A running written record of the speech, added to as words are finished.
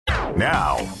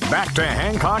Now, back to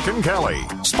Hancock and Kelly,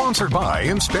 sponsored by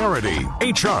Insperity,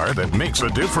 HR that makes a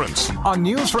difference, on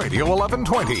News Radio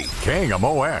 1120,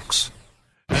 KMOX.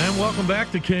 And welcome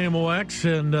back to KMOX.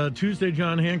 And Tuesday,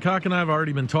 John Hancock and I have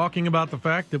already been talking about the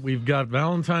fact that we've got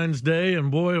Valentine's Day,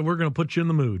 and boy, we're going to put you in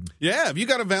the mood. Yeah, have you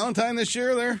got a Valentine this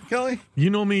year there, Kelly? You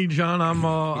know me, John.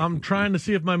 I'm trying to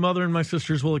see if my mother and my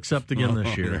sisters will accept again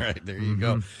this year. All right, there you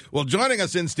go. Well, joining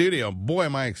us in studio, boy,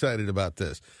 am I excited about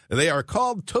this. They are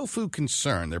called Tofu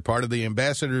Concern. They're part of the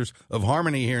Ambassadors of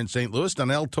Harmony here in St. Louis.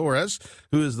 Donnell Torres,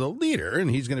 who is the leader, and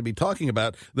he's going to be talking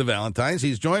about the Valentines.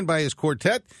 He's joined by his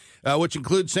quartet, which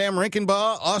includes Sam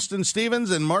Rinkenbaugh, Austin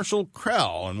Stevens, and Marshall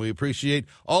Crowell. And we appreciate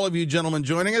all of you gentlemen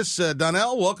joining us.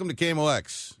 Donnell, welcome to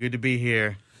KMOX. Good to be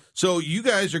here. So you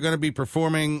guys are going to be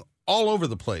performing all over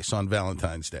the place on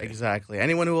Valentine's Day. Exactly.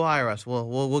 Anyone who will hire us,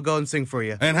 we'll go and sing for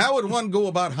you. And how would one go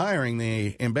about hiring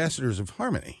the Ambassadors of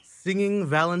Harmony?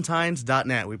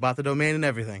 SingingValentines.net. We bought the domain and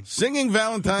everything.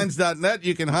 SingingValentines.net.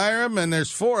 You can hire them, and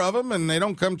there's 4 of them, and they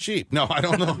don't come cheap. No, I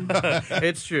don't know.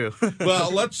 It's true.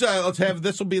 Well, let's have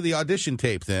this will be the audition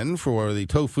tape then for the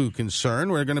Tofu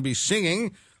Concern. We're going to be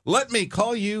singing "Let Me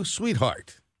Call You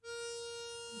Sweetheart."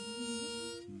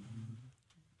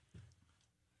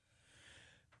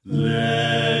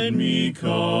 Let me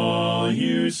call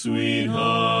you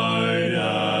sweetheart,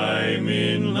 I'm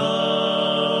in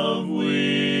love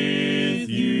with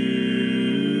you.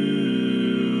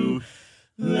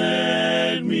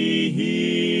 Let me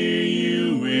hear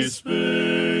you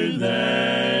whisper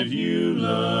that you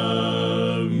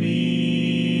love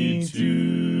me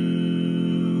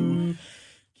too.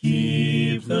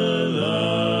 Keep the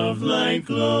love light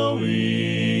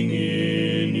glowing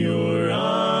in your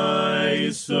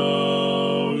eyes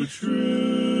so true.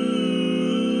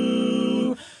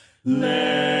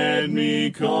 Let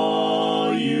me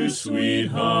call you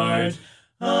sweetheart,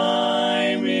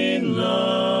 I'm in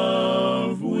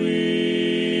love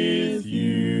with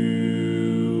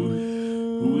you,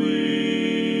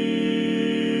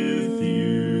 with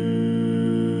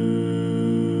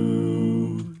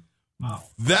you. Wow.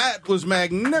 That was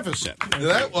magnificent.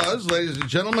 That was, ladies and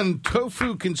gentlemen,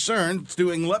 Tofu Concern. It's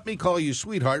doing "Let Me Call You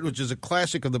Sweetheart," which is a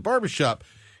classic of the barbershop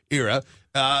era.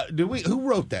 Who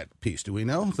wrote that piece? Do we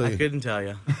know? I couldn't tell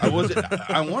you. I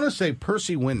want to say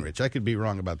Percy Winrich. I could be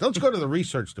wrong about that. Let's go to the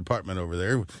research department over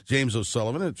there, James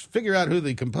O'Sullivan, and figure out who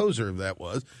the composer of that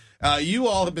was. You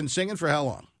all have been singing for how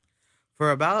long?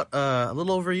 For about a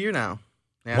little over a year now.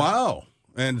 Yeah. Wow.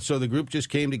 And so the group just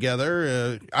came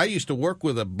together. I used to work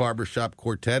with a barbershop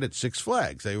quartet at Six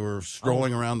Flags. They were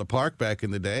strolling around the park back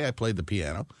in the day. I played the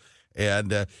piano.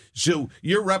 And so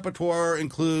your repertoire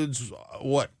includes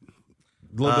what?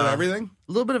 A little bit of everything?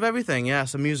 A little bit of everything, yeah.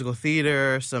 Some musical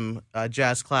theater, some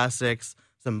jazz classics,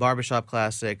 some barbershop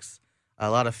classics, a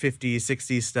lot of 50s,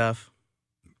 60s stuff.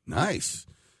 Nice.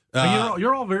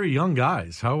 You're all very young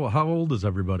guys. How old is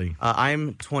everybody?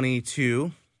 I'm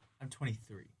 22. I'm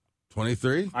 23.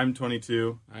 23? I'm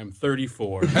 22. I'm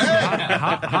 34.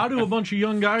 How do a bunch of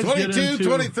young guys 22, get into...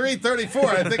 23, 34.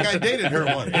 I think I dated her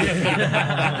once.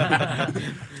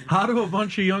 How do a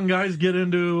bunch of young guys get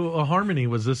into a harmony?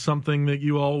 Was this something that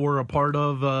you all were a part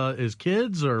of as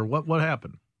kids, or what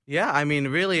happened? Yeah, I mean,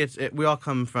 really, we all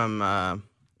come from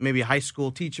maybe high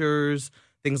school teachers,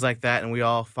 things like that, and we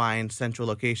all find central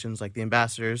locations like the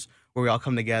Ambassadors where we all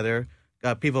come together.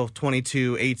 People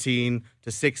 22, 18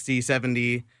 to 60,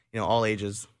 70, all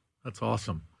ages. That's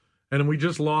awesome. And we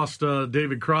just lost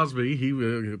David Crosby. He,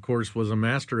 of course, was a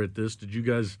master at this. Did you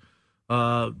guys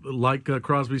like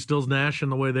Crosby, Stills, Nash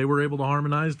and the way they were able to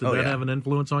harmonize? Did that have an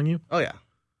influence on you? Oh, yeah.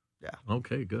 Yeah.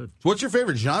 Okay, good. What's your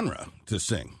favorite genre to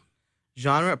sing?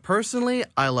 Genre? Personally,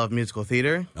 I love musical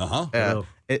theater. Uh-huh.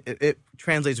 It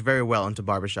translates very well into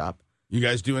barbershop. You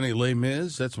guys do any Les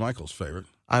Mis? That's Michael's favorite.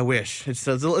 I wish. It's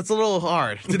a little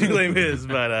hard to do Les Mis,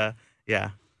 but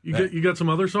yeah. You got some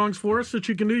other songs for us that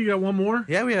you can do? You got one more?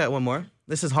 Yeah, we got one more.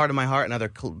 This is Heart of My Heart, another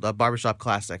barbershop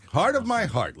classic. Heart of My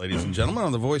Heart, ladies and gentlemen,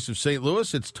 on the Voice of St.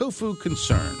 Louis, it's Tofu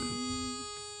Concern.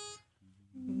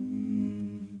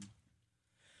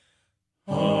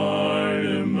 Heart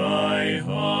of my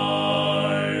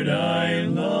heart, I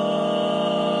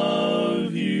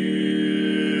love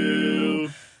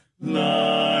you.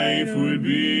 Life would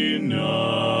be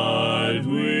naught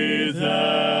without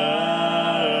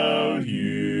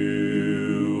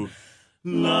you.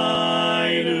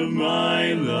 Light of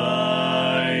my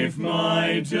life,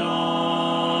 my darling,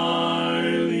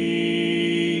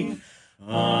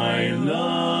 I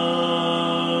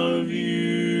love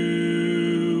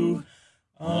you.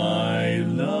 I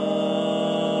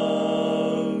love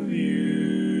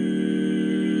you.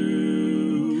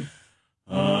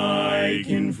 I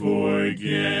can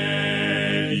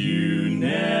forget you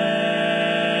never.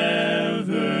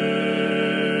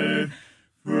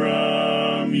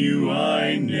 From you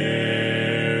I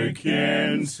ne'er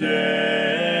can sever.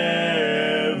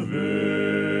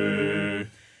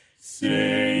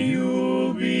 Say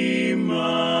you'll be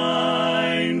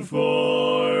mine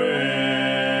forever.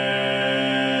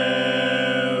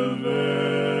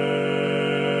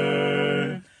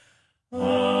 I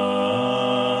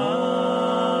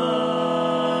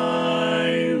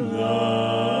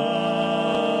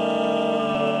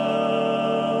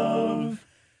love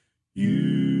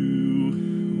you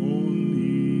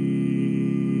only.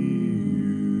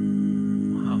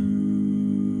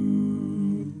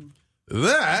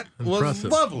 That was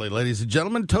Impressive. lovely, ladies and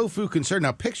gentlemen. Tofu Concern.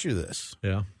 Now, picture this.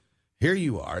 Yeah. Here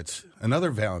you are. It's another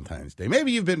Valentine's Day.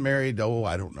 Maybe you've been married,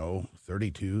 I don't know,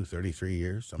 32, 33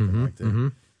 years, something like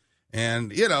that.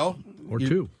 And, Or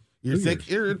two. You 2 think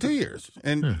years. 2 years.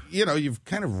 And, you've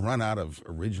kind of run out of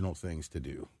original things to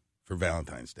do for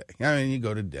Valentine's Day. I mean, you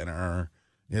go to dinner,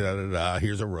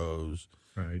 here's a rose.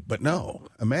 Right. But no,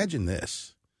 imagine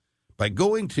this. By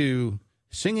going to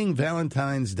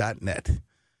singingvalentines.net,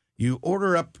 you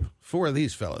order up 4 of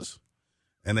these fellas,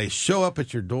 and they show up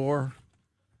at your door.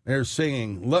 They're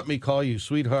singing, "Let Me Call You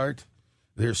Sweetheart."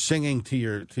 They're singing to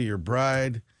your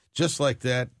bride. Just like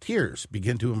that, tears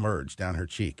begin to emerge down her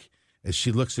cheek as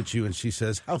she looks at you and she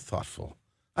says, "How thoughtful.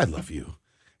 I love you."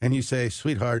 And you say,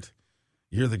 "Sweetheart,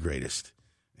 you're the greatest."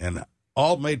 And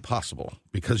all made possible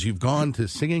because you've gone to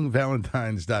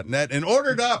singingvalentines.net and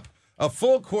ordered up a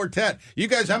full quartet. You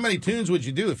guys, how many tunes would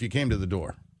you do if you came to the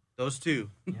door? Those two.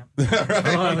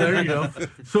 There you go.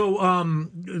 So,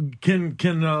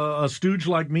 can a stooge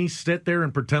like me sit there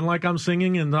and pretend like I'm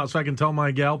singing, and so I can tell my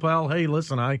gal pal, "Hey,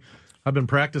 listen, I've been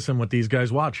practicing with these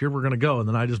guys. Watch, here we're gonna go," and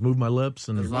then I just move my lips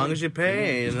and As long as you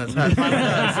pay, and that's how it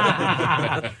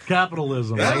does.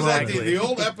 capitalism. That was I like like it. the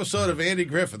old episode of Andy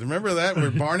Griffith. Remember that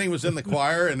where Barney was in the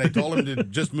choir and they told him to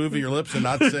just move your lips and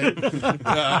not sing?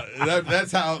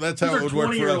 That's how These it are would work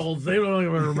for us. 20-year-olds. They don't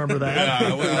even remember that.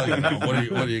 Yeah, well, what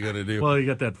are you going to do? Well, you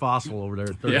got that fossil over there.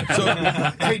 At 30. So,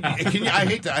 hey, I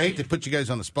hate to put you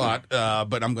guys on the spot,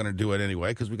 but I'm going to do it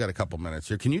anyway because we got a couple minutes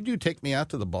here. Can you take me out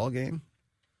to the ball game?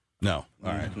 No.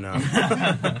 All right. No.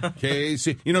 Okay.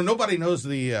 See, nobody knows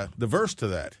the verse to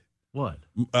that. What?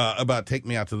 About "Take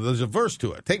Me Out to the." There's a verse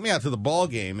to it. "Take Me Out to the Ball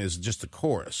Game" is just a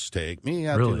chorus. Take me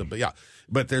out Really? to the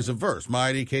but there's a verse.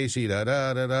 Mighty Casey da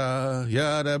da da da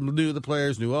knew the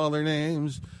players, knew all their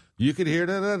names. You could hear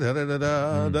da da da da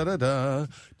da da da da.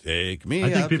 Take me. I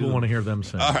think out people to want to hear them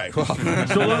sing. All right. Well,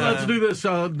 So let's do this.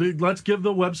 Let's give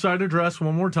the website address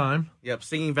one more time. Yep,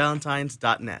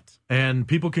 singingvalentines.net. And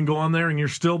people can go on there, and you're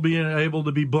still being able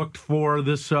to be booked for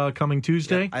this coming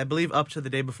Tuesday? I believe up to the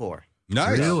day before.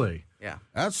 nice. Really? Yeah.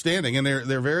 Outstanding, and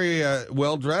they're very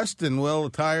well dressed and well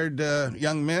attired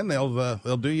young men. They'll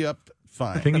do you up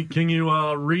fine. Can you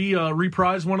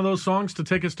reprise one of those songs to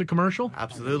take us to commercial?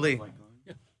 Absolutely.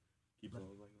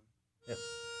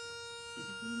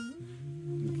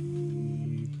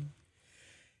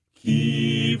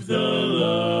 Keep the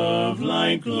love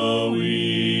light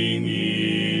glowing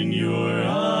in your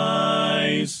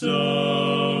eyes,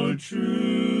 so true.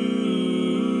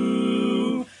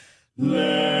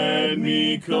 Let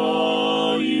me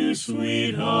call you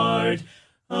sweetheart.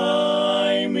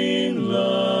 I'm in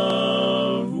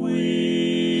love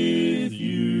with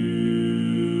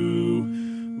you.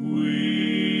 With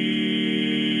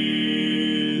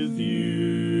you.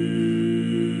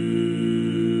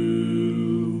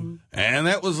 And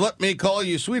that was "Let Me Call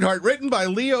You Sweetheart," written by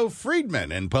Leo Friedman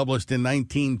and published in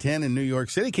 1910 in New York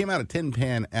City. Came out of Tin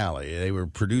Pan Alley. They were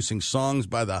producing songs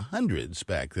by the hundreds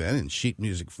back then in sheet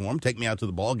music form. "Take Me Out to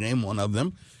the Ball Game," one of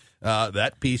them.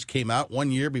 That piece came out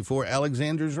 1 year before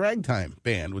Alexander's Ragtime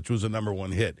Band, which was a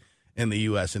 #1 hit in the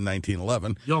U.S. in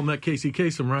 1911. Y'all met Casey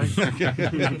Kasem, right?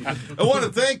 I want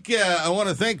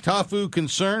to thank Tofu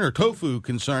Concern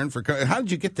for. How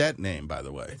did you get that name, by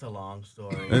the way? It's a long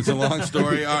story. It's a long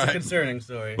story. All It's a right. concerning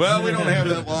story. Well, we don't have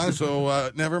that long,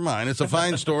 so never mind. It's a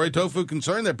fine story. Tofu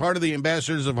Concern, they're part of the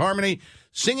Ambassadors of Harmony.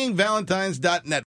 Singingvalentines.net.